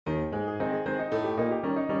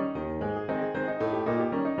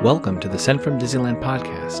Welcome to the Sent from Disneyland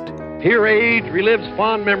podcast. Here age relives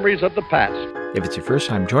fond memories of the past. If it's your first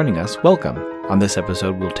time joining us, welcome. On this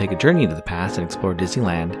episode, we'll take a journey into the past and explore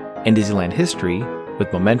Disneyland and Disneyland history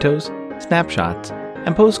with mementos, snapshots,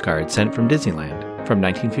 and postcards sent from Disneyland from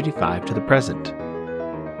 1955 to the present.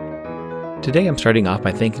 Today I'm starting off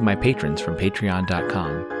by thanking my patrons from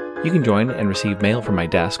patreon.com. You can join and receive mail from my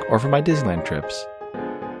desk or from my Disneyland trips.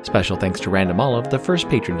 Special thanks to Random Olive, the first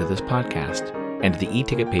patron to this podcast, and to the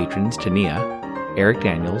e-ticket patrons Tania, Eric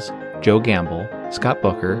Daniels, Joe Gamble, Scott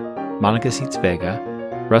Booker, Monica Seitz Vega,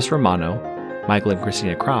 Russ Romano, Michael and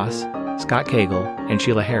Christina Cross, Scott Cagle, and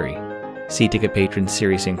Sheila Harry. C-ticket patrons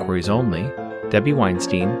Serious Inquiries Only, Debbie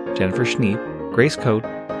Weinstein, Jennifer Schneep, Grace Coate,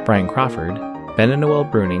 Brian Crawford, Ben and Noel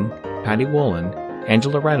Bruning, Patty Wolin,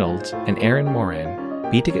 Angela Reynolds, and Aaron Moran.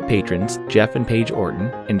 B-ticket patrons Jeff and Paige Orton,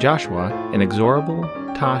 and Joshua, and Inexorable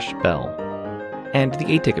Tosh Bell. And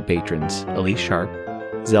the A-ticket patrons Elise Sharp,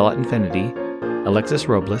 Zealot Infinity, Alexis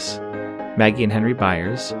Robles, Maggie and Henry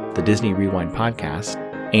Byers, the Disney Rewind podcast,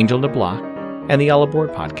 Angel DeBlock, and the All Aboard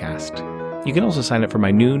podcast. You can also sign up for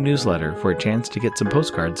my new newsletter for a chance to get some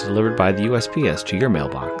postcards delivered by the USPS to your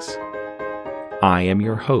mailbox. I am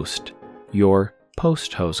your host, your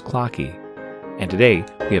post-host Clocky, and today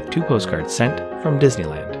we have 2 postcards sent from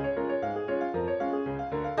Disneyland.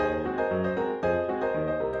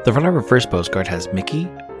 The front of our first postcard has Mickey,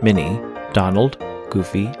 Minnie, Donald,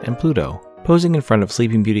 Goofy, and Pluto posing in front of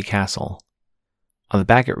Sleeping Beauty Castle. On the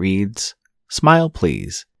back it reads, "Smile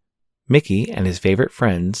Please." Mickey and his favorite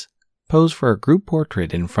friends pose for a group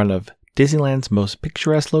portrait in front of Disneyland's most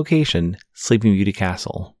picturesque location, Sleeping Beauty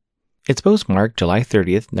Castle. It's postmarked July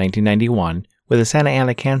 30th, 1991, with a Santa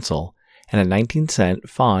Ana cancel and a 19-cent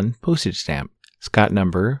Fawn postage stamp, Scott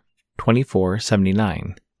number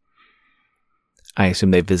 2479. I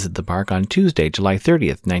assume they visited the park on Tuesday, July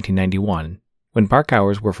 30th, 1991, when park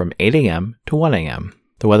hours were from 8 a.m. to 1 a.m.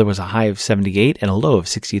 The weather was a high of 78 and a low of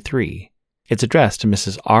 63. It's addressed to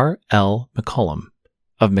Mrs. R. L. McCollum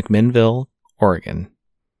of McMinnville, Oregon.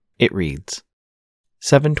 It reads,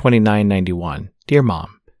 7/29/91. Dear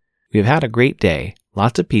Mom, we have had a great day,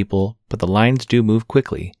 lots of people, but the lines do move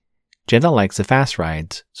quickly. Jenna likes the fast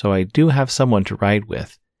rides, so I do have someone to ride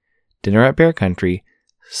with. Dinner at Bear Country,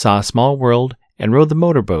 saw a Small World, and rode the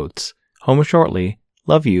motorboats. Home shortly.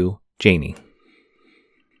 Love you, Janie.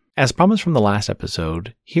 As promised from the last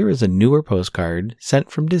episode, here is a newer postcard sent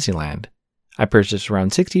from Disneyland. I purchased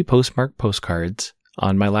around 60 postmarked postcards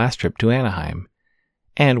on my last trip to Anaheim,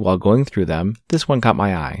 and while going through them, this one caught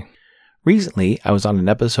my eye. Recently, I was on an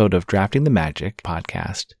episode of Drafting the Magic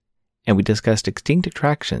podcast, and we discussed extinct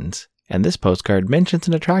attractions, and this postcard mentions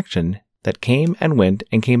an attraction that came and went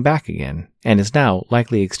and came back again, and is now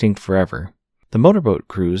likely extinct forever. The motorboat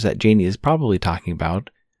cruise that Janie is probably talking about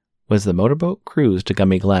was the motorboat cruise to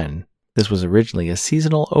Gummy Glen. This was originally a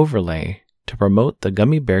seasonal overlay to promote the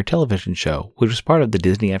Gummy Bear television show, which was part of the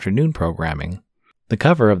Disney Afternoon programming. The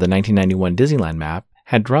cover of the 1991 Disneyland map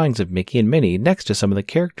had drawings of Mickey and Minnie next to some of the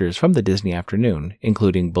characters from the Disney Afternoon,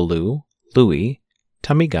 including Baloo, Louie,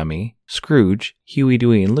 Tummy Gummy, Scrooge, Huey,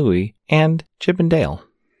 Dewey, and Louie, and Chip and Dale.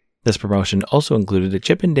 This promotion also included a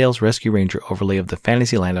Chip and Dale's Rescue Ranger overlay of the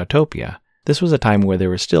Fantasyland Autopia. This was a time where there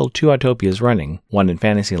were still 2 Autopias running, one in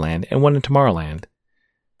Fantasyland and one in Tomorrowland.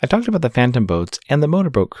 I talked about the Phantom Boats and the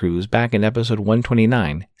motorboat cruise back in episode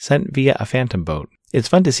 129, sent via a Phantom Boat. It's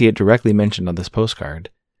fun to see it directly mentioned on this postcard.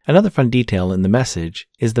 Another fun detail in the message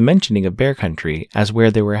is the mentioning of Bear Country as where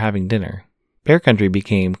they were having dinner. Bear Country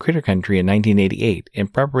became Critter Country in 1988 in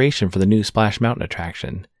preparation for the new Splash Mountain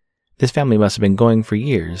attraction. This family must have been going for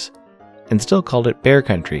years, and still called it Bear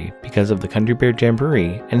Country because of the Country Bear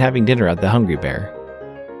Jamboree and having dinner at the Hungry Bear.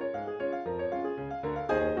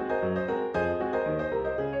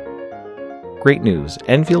 Great news!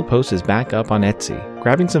 Enfield Post is back up on Etsy.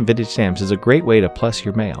 Grabbing some vintage stamps is a great way to plus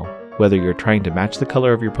your mail, whether you're trying to match the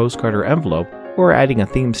color of your postcard or envelope or adding a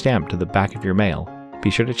themed stamp to the back of your mail. Be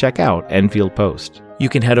sure to check out Enfield Post. You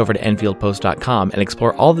can head over to enfieldpost.com and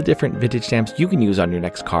explore all the different vintage stamps you can use on your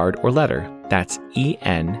next card or letter. That's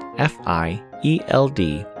ENFIELDPOST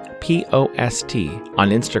on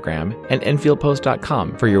Instagram and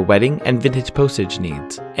enfieldpost.com for your wedding and vintage postage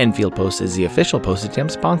needs. Enfield Post is the official postage stamp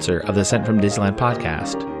sponsor of the Sent from Disneyland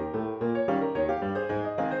podcast.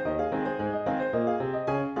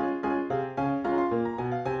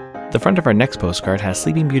 The front of our next postcard has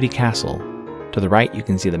Sleeping Beauty Castle. To the right, you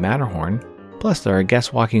can see the Matterhorn, plus there are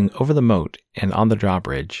guests walking over the moat and on the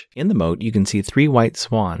drawbridge. In the moat, you can see 3 white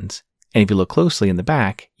swans, and if you look closely in the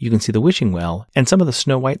back, you can see the wishing well and some of the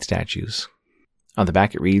Snow White statues. On the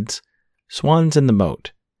back it reads, "Swans in the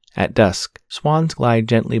Moat. At dusk, swans glide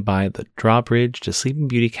gently by the drawbridge to Sleeping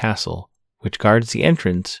Beauty Castle, which guards the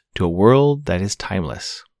entrance to a world that is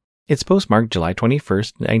timeless. It's postmarked July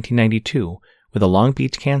 21st, 1992, with a Long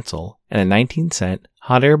Beach cancel and a 19-cent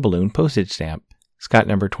hot air balloon postage stamp, Scott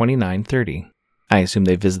number 2930. I assume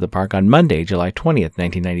they visit the park on Monday, July 20th,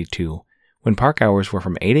 1992, when park hours were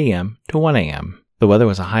from 8 a.m. to 1 a.m. The weather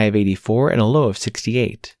was a high of 84 and a low of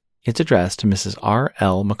 68. It's addressed to Mrs. R.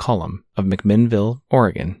 L. McCollum of McMinnville,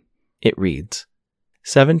 Oregon. It reads,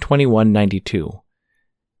 7/21/92.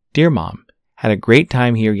 Dear Mom, had a great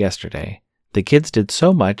time here yesterday. The kids did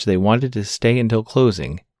so much they wanted to stay until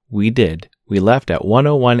closing. We did. We left at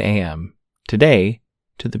 1:01 a.m. Today,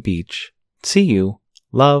 to the beach. See you.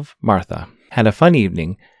 Love, Martha. Had a fun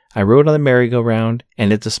evening. I rode on the merry-go-round,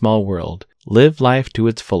 and it's a small world. Live life to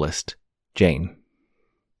its fullest. Jane.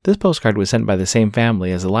 This postcard was sent by the same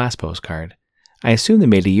family as the last postcard. I assume they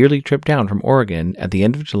made a yearly trip down from Oregon at the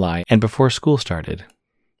end of July and before school started.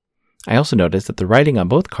 I also noticed that the writing on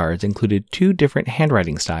both cards included 2 different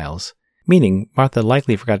handwriting styles, meaning Martha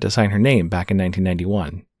likely forgot to sign her name back in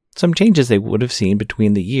 1991. Some changes they would have seen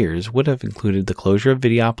between the years would have included the closure of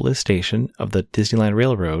Videopolis Station of the Disneyland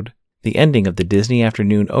Railroad, the ending of the Disney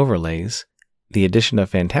Afternoon overlays, the addition of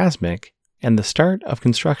Fantasmic, and the start of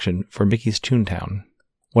construction for Mickey's Toontown.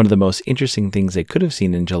 One of the most interesting things they could have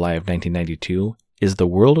seen in July of 1992 is the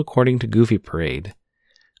World According to Goofy parade.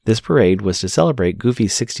 This parade was to celebrate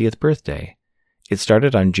Goofy's 60th birthday. It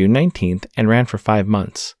started on June 19th and ran for 5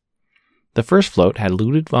 months. The first float had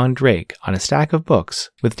Ludwig von Drake on a stack of books,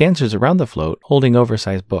 with dancers around the float holding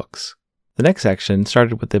oversized books. The next section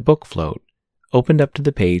started with the book float, opened up to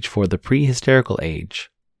the page for the pre-hysterical age.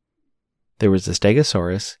 There was a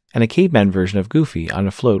Stegosaurus and a caveman version of Goofy on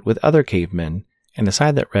a float with other cavemen, and a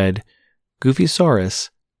sign that read, Goofysaurus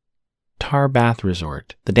Tar Bath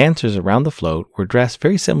Resort. The dancers around the float were dressed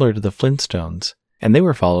very similar to the Flintstones, and they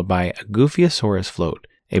were followed by a Goofyosaurus float,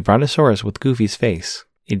 a brontosaurus with Goofy's face.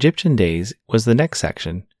 Egyptian Days was the next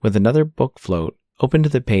section, with another book float open to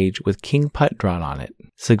the page with King Tut drawn on it,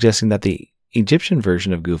 suggesting that the Egyptian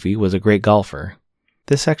version of Goofy was a great golfer.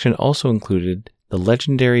 This section also included the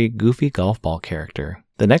legendary Goofy golf ball character.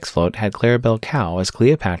 The next float had Clarabelle Cow as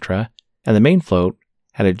Cleopatra, and the main float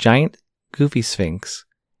had a giant Goofy Sphinx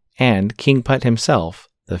and King Tut himself,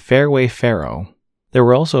 the Fairway Pharaoh. There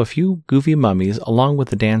were also a few Goofy mummies along with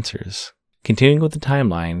the dancers. Continuing with the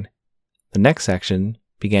timeline, the next section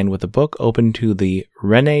began with a book open to the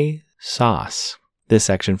Renaissance. This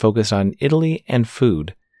section focused on Italy and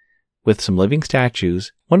food, with some living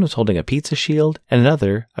statues. One was holding a pizza shield and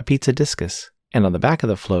another a pizza discus, and on the back of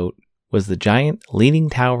the float was the giant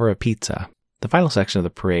Leaning Tower of Pizza. The final section of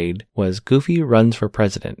the parade was Goofy Runs for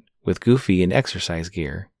President, with Goofy in exercise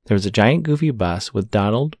gear. There was a giant Goofy bus with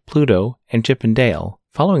Donald, Pluto, and Chip and Dale.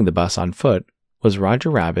 Following the bus on foot was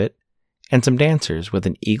Roger Rabbit and some dancers with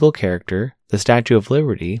an eagle character, the Statue of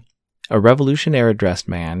Liberty, a Revolution-era dressed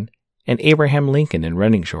man, and Abraham Lincoln in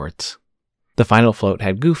running shorts. The final float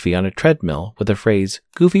had Goofy on a treadmill with the phrase,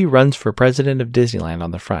 Goofy Runs for President of Disneyland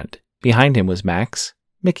on the front. Behind him was Max,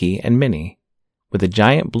 Mickey, and Minnie, with a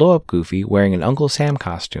giant blow-up Goofy wearing an Uncle Sam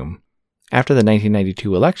costume. After the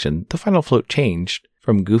 1992 election, the final float changed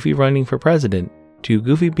from Goofy running for president to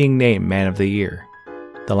Goofy being named Man of the Year.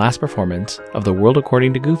 The last performance of the World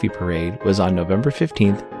According to Goofy parade was on November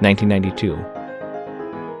 15, 1992.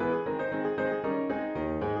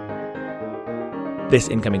 This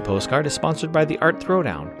incoming postcard is sponsored by the Art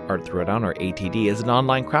Throwdown. Art Throwdown, or ATD, is an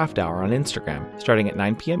online craft hour on Instagram, starting at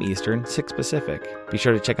 9 p.m. Eastern, 6 Pacific. Be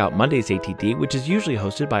sure to check out Monday's ATD, which is usually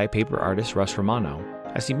hosted by paper artist Russ Romano.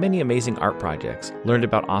 I've seen many amazing art projects, learned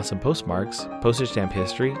about awesome postmarks, postage stamp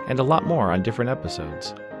history, and a lot more on different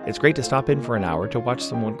episodes. It's great to stop in for an hour to watch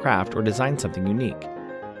someone craft or design something unique.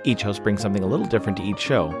 Each host brings something a little different to each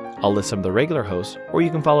show. I'll list some of the regular hosts, or you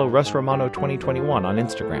can follow Russ Romano 2021 on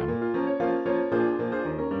Instagram.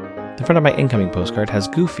 The front of my incoming postcard has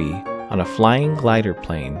Goofy on a flying glider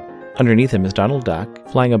plane. Underneath him is Donald Duck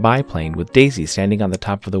flying a biplane with Daisy standing on the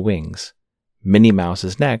top of the wings. Minnie Mouse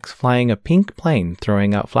is next, flying a pink plane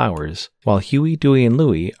throwing out flowers, while Huey, Dewey, and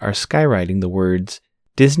Louie are skywriting the words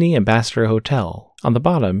Disney Ambassador Hotel. On the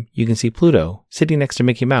bottom, you can see Pluto sitting next to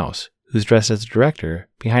Mickey Mouse, who's dressed as a director,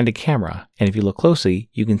 behind a camera, and if you look closely,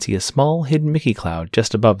 you can see a small hidden Mickey cloud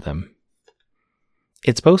just above them.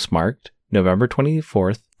 It's postmarked November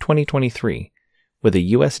 24th, 2023, with a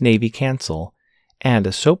U.S. Navy cancel and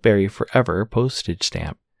a Soapberry Forever postage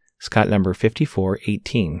stamp, Scott number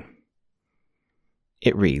 5418.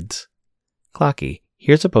 It reads, Clocky,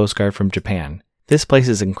 here's a postcard from Japan. This place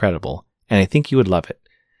is incredible, and I think you would love it.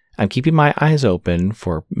 I'm keeping my eyes open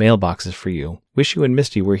for mailboxes for you. Wish you and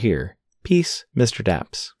Misty were here. Peace, Mr.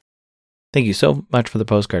 Daps. Thank you so much for the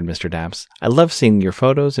postcard, Mr. Daps. I love seeing your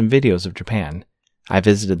photos and videos of Japan. I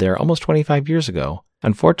visited there almost 25 years ago.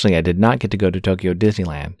 Unfortunately, I did not get to go to Tokyo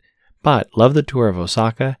Disneyland, but love the tour of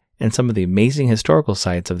Osaka and some of the amazing historical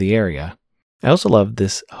sites of the area. I also love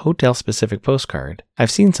this hotel-specific postcard.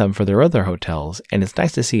 I've seen some for their other hotels, and it's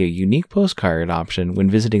nice to see a unique postcard option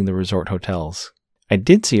when visiting the resort hotels. I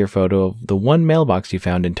did see your photo of the one mailbox you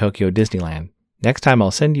found in Tokyo Disneyland. Next time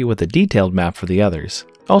I'll send you with a detailed map for the others.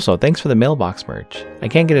 Also, thanks for the mailbox merch. I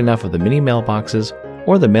can't get enough of the mini mailboxes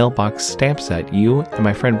or the mailbox stamp set you and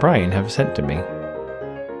my friend Brian have sent to me.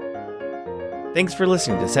 Thanks for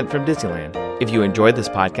listening to Sent from Disneyland. If you enjoyed this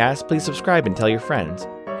podcast, please subscribe and tell your friends.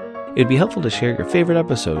 It would be helpful to share your favorite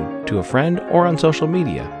episode to a friend or on social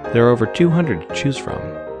media. There are over 200 to choose from.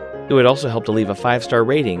 It would also help to leave a 5-star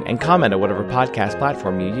rating and comment at whatever podcast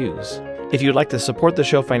platform you use. If you'd like to support the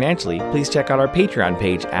show financially, please check out our Patreon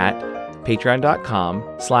page at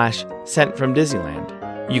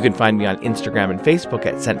patreon.com/SentFromDisneyland. You can find me on Instagram and Facebook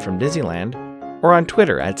at Sent From Disneyland or on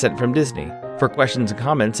Twitter at Sent From Disney. For questions and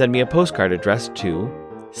comments, send me a postcard addressed to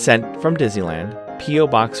Sent From Disneyland, P.O.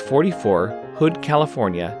 Box 44, Hood,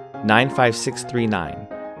 California, 95639.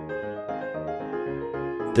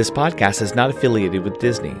 This podcast is not affiliated with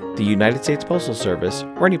Disney, the United States Postal Service,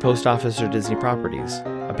 or any post office or Disney properties.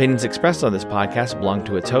 Opinions expressed on this podcast belong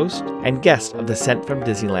to its host and guests of the Sent from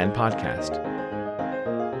Disneyland podcast.